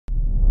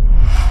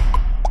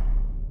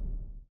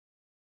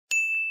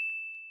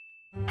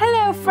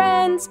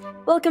friends!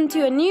 Welcome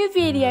to a new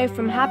video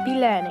from Happy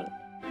Learning.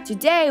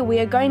 Today we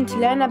are going to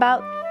learn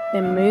about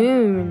the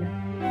moon.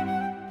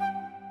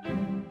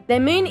 The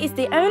moon is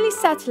the only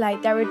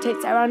satellite that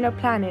rotates around our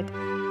planet,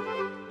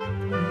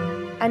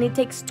 and it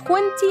takes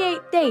 28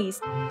 days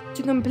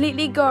to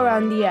completely go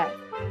around the Earth.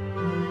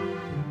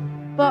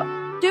 But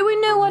do we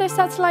know what a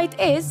satellite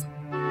is?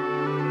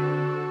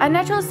 A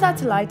natural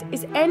satellite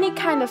is any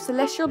kind of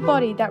celestial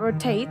body that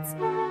rotates,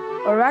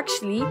 or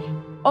actually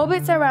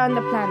orbits around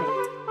the planet.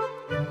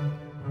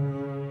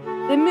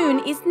 The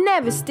moon is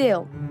never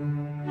still.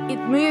 It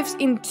moves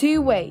in two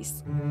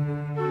ways.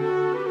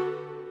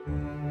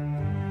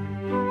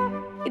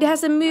 It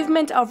has a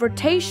movement of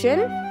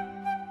rotation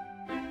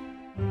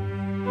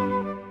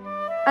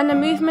and a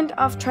movement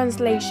of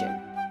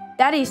translation.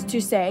 That is to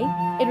say,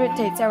 it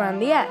rotates around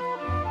the Earth.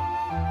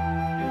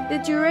 The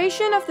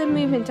duration of the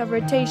movement of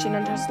rotation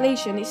and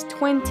translation is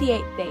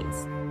 28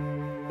 days.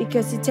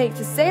 Because it takes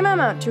the same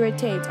amount to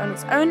rotate on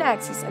its own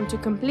axis and to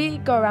completely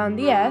go around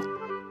the Earth,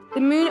 the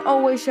moon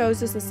always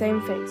shows us the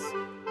same face.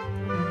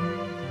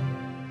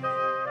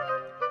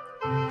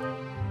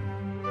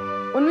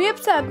 When we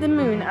observe the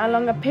moon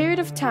along a period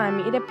of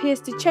time, it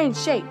appears to change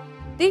shape.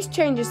 These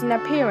changes in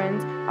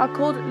appearance are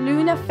called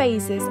lunar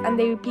phases, and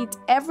they repeat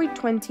every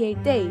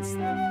 28 days.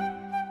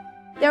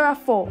 There are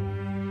 4.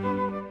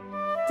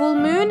 Full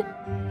moon,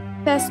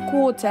 first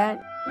quarter,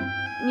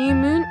 new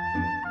moon,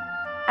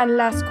 and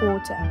last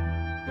quarter.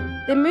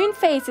 The moon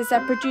phases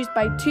are produced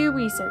by 2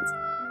 reasons: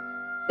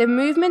 the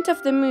movement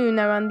of the moon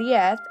around the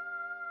Earth,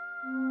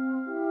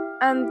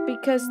 and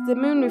because the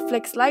moon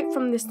reflects light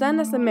from the sun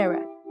as a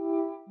mirror.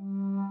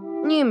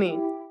 New moon.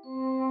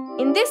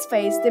 In this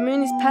phase, the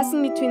moon is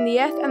passing between the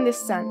Earth and the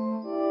sun.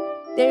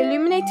 The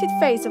illuminated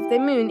face of the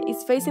moon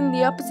is facing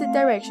the opposite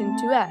direction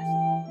to Earth.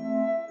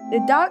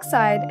 The dark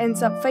side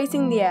ends up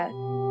facing the Earth,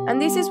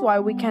 and this is why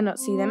we cannot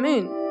see the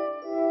moon.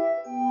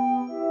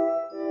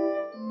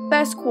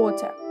 First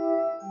quarter.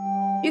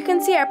 You can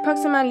see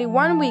approximately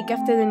 1 week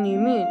after the new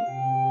moon.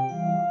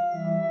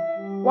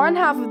 One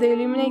half of the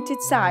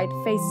illuminated side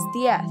faces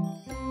the Earth.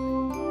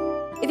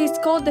 It is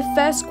called the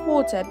first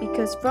quarter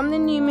because from the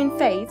new moon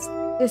phase,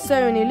 the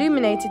zone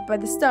illuminated by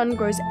the sun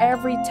grows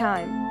every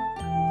time.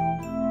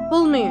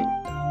 Full moon.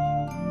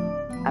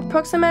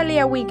 Approximately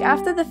a week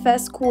after the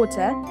first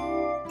quarter,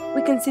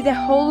 we can see the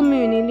whole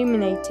moon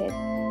illuminated.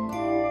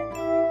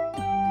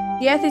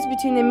 The Earth is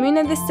between the moon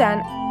and the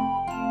sun,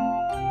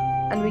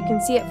 and we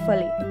can see it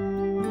fully.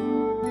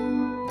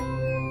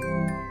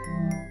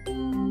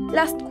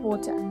 Last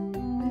quarter.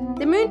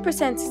 The moon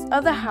presents its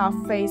other half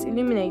phase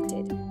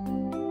illuminated.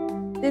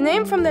 The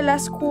name from the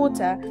last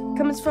quarter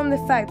comes from the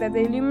fact that the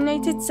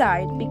illuminated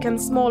side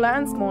becomes smaller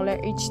and smaller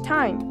each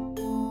time.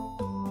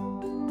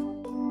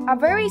 A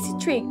very easy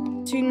trick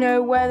to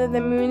know whether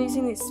the moon is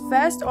in its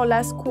first or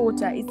last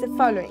quarter is the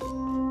following.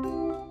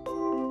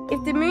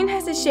 If the moon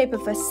has the shape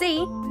of a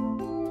C,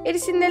 it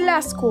is in the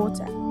last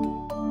quarter.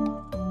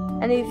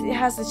 And if it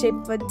has the shape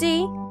of a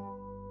D,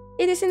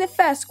 it is in the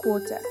first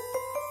quarter.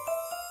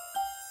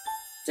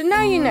 So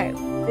now you know,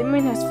 the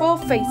moon has 4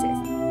 phases.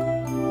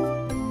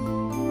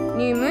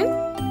 New moon,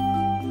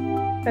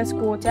 first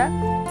quarter,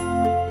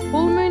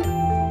 full moon,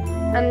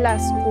 and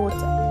last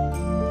quarter.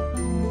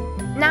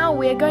 Now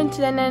we are going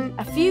to learn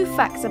a few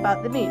facts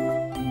about the moon.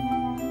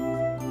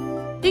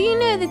 Do you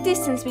know the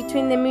distance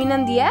between the moon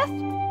and the Earth?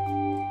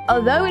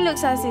 Although it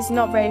looks as it's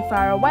not very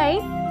far away,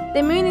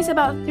 the moon is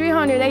about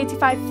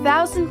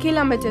 385,000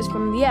 kilometers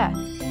from the Earth.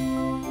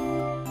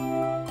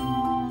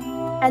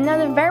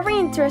 Another very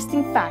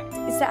interesting fact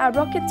is that a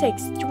rocket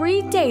takes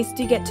 3 days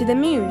to get to the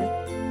moon.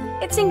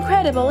 It's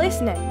incredible,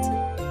 isn't it?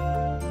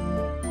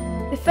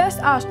 The first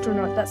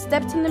astronaut that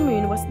stepped on the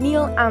moon was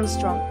Neil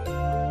Armstrong.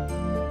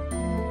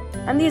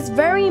 And this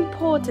very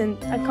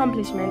important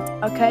accomplishment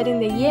occurred in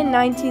the year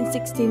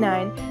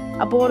 1969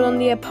 aboard on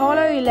the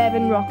Apollo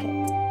 11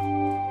 rocket.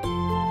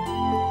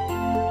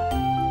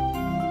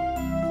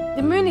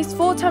 The moon is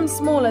 4 times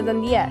smaller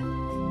than the Earth,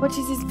 which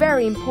is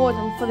very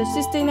important for the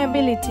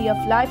sustainability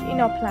of life in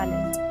our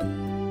planet.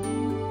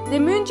 The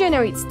moon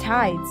generates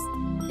tides.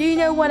 Do you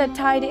know what a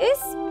tide is?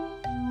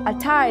 A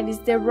tide is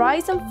the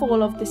rise and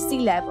fall of the sea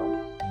level.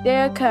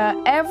 They occur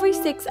every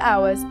 6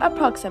 hours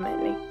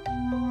approximately.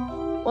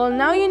 Well,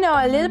 now you know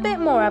a little bit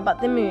more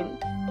about the moon.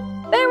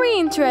 Very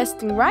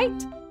interesting,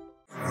 right?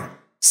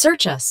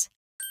 Search us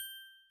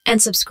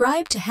and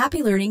subscribe to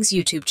Happy Learning's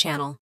YouTube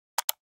channel.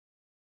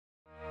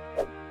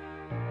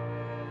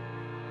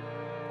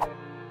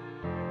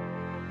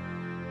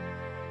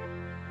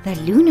 The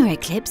lunar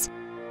eclipse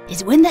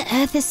is when the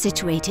Earth is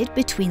situated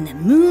between the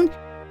moon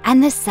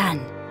and the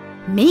sun,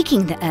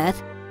 making the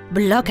Earth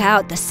block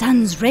out the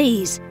sun's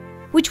rays,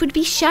 which would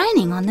be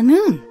shining on the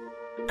moon,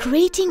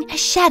 creating a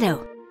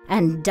shadow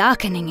and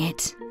darkening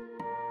it.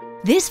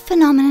 This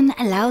phenomenon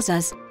allows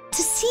us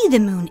to see the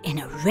moon in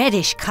a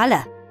reddish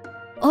color,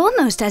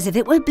 almost as if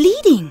it were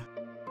bleeding.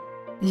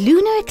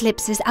 Lunar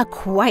eclipses are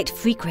quite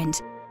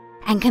frequent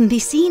and can be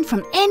seen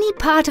from any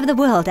part of the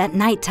world at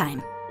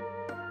nighttime.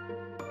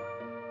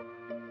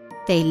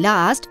 They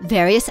last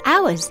various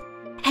hours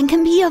and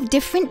can be of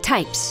different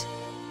types,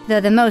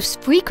 though the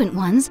most frequent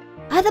ones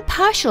are the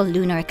partial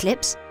lunar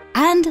eclipse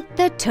and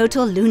the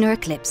total lunar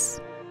eclipse.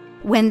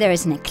 When there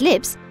is an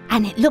eclipse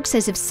and it looks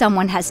as if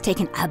someone has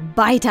taken a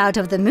bite out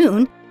of the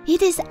moon,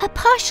 it is a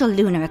partial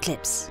lunar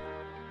eclipse.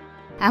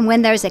 And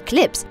when there is an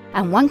eclipse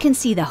and one can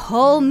see the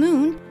whole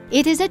moon,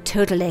 it is a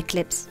total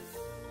eclipse.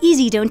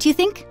 Easy, don't you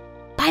think?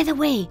 By the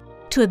way,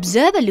 to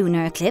observe a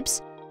lunar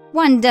eclipse,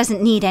 one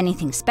doesn't need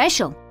anything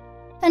special.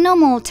 A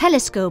normal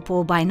telescope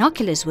or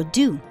binoculars would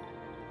do.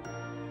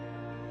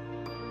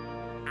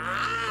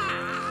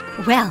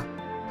 Well,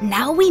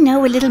 now we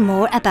know a little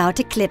more about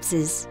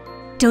eclipses.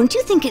 Don't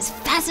you think it's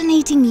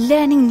fascinating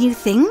learning new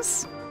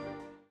things?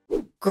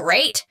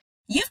 Great!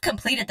 You've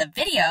completed the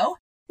video.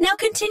 Now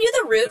continue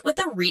the route with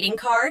the reading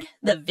card,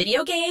 the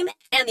video game,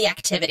 and the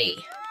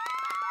activity.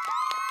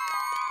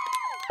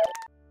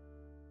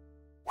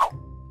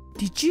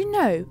 Did you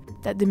know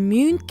that the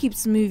moon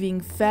keeps moving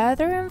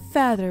further and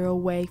further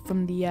away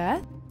from the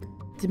Earth?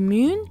 The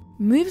moon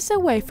moves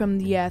away from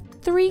the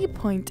Earth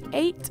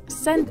 3.8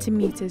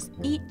 centimeters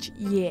each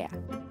year.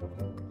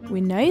 We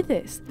know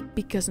this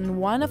because on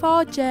one of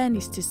our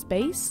journeys to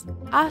space,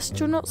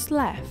 astronauts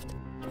left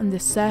on the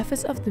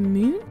surface of the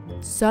moon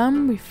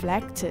some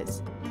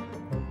reflectors.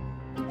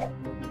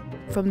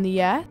 From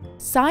the Earth,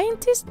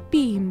 scientists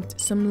beamed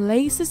some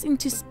lasers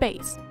into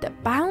space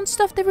that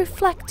bounced off the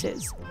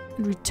reflectors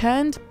and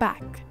returned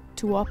back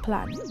to our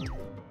planet.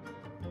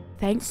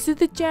 Thanks to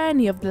the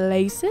journey of the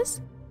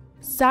lasers,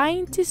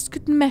 scientists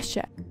could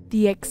measure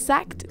the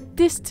exact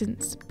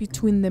distance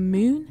between the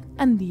moon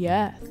and the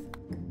Earth.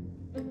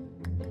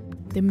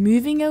 The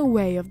moving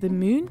away of the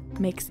moon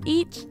makes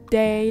each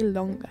day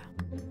longer.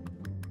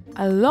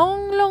 A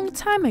long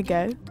time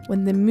ago,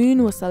 when the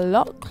moon was a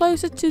lot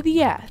closer to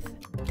the Earth,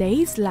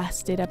 days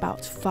lasted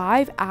about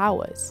 5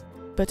 hours.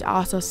 But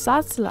as our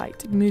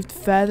satellite moved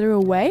further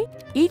away,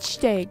 each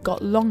day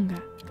got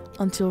longer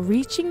until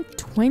reaching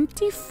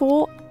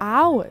 24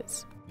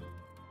 hours.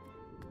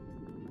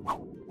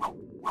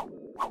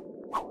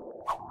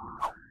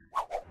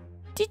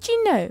 Did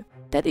you know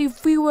that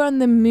if we were on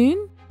the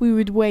moon, we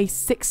would weigh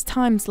 6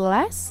 times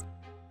less?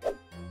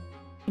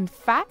 In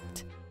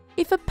fact,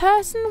 if a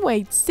person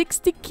weighed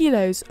 60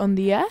 kilos on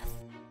the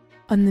Earth,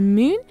 on the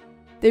moon,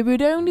 they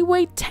would only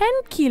weigh 10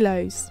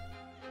 kilos.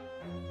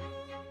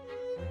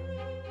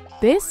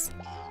 This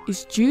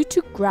is due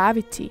to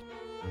gravity.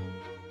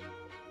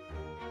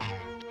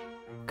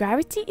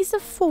 Gravity is a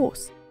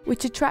force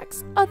which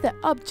attracts other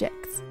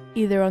objects,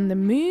 either on the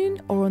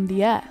moon or on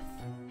the Earth.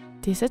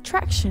 This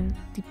attraction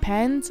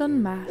depends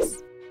on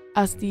mass.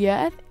 As the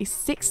Earth is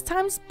 6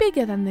 times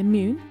bigger than the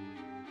moon,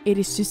 it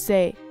is to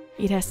say,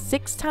 it has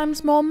 6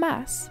 times more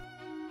mass,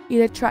 it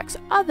attracts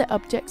other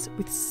objects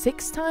with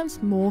 6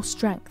 times more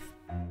strength.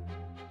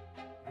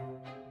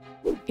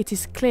 It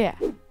is clear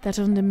that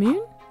on the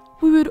moon,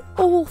 we would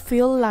all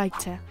feel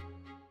lighter.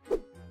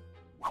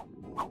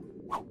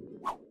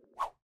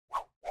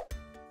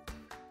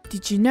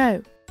 Did you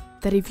know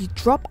that if you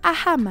drop a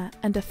hammer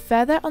and a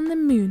feather on the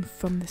moon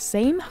from the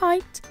same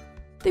height,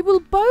 they will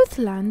both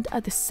land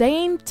at the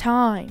same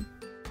time?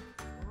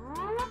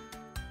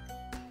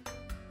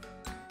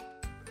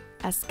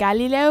 As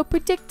Galileo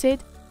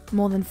predicted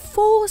more than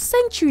 4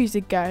 centuries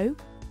ago,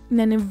 in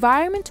an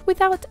environment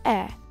without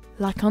air,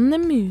 like on the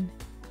moon,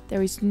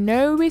 there is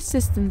no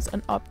resistance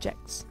on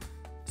objects.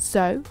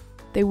 So,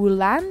 they will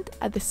land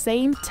at the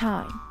same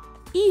time,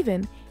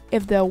 even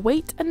if their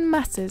weight and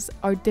masses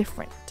are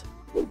different.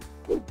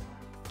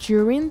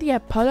 During the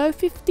Apollo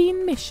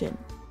 15 mission,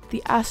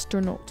 the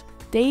astronaut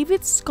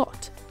David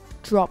Scott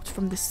dropped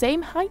from the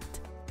same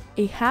height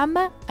a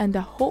hammer and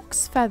a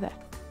hawk's feather.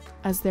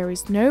 As there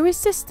is no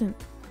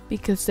resistance,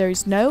 because there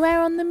is no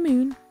air on the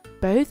moon,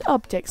 both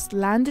objects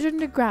landed on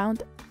the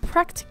ground at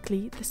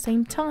practically the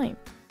same time,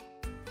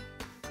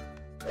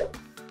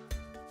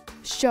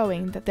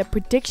 showing that the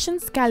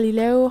predictions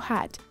Galileo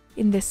had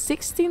in the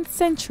 16th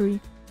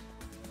century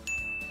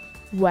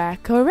were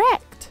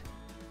correct.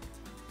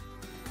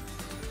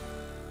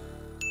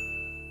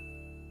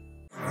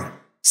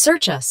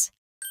 Search us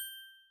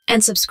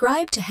and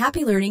subscribe to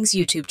Happy Learning's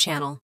YouTube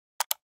channel.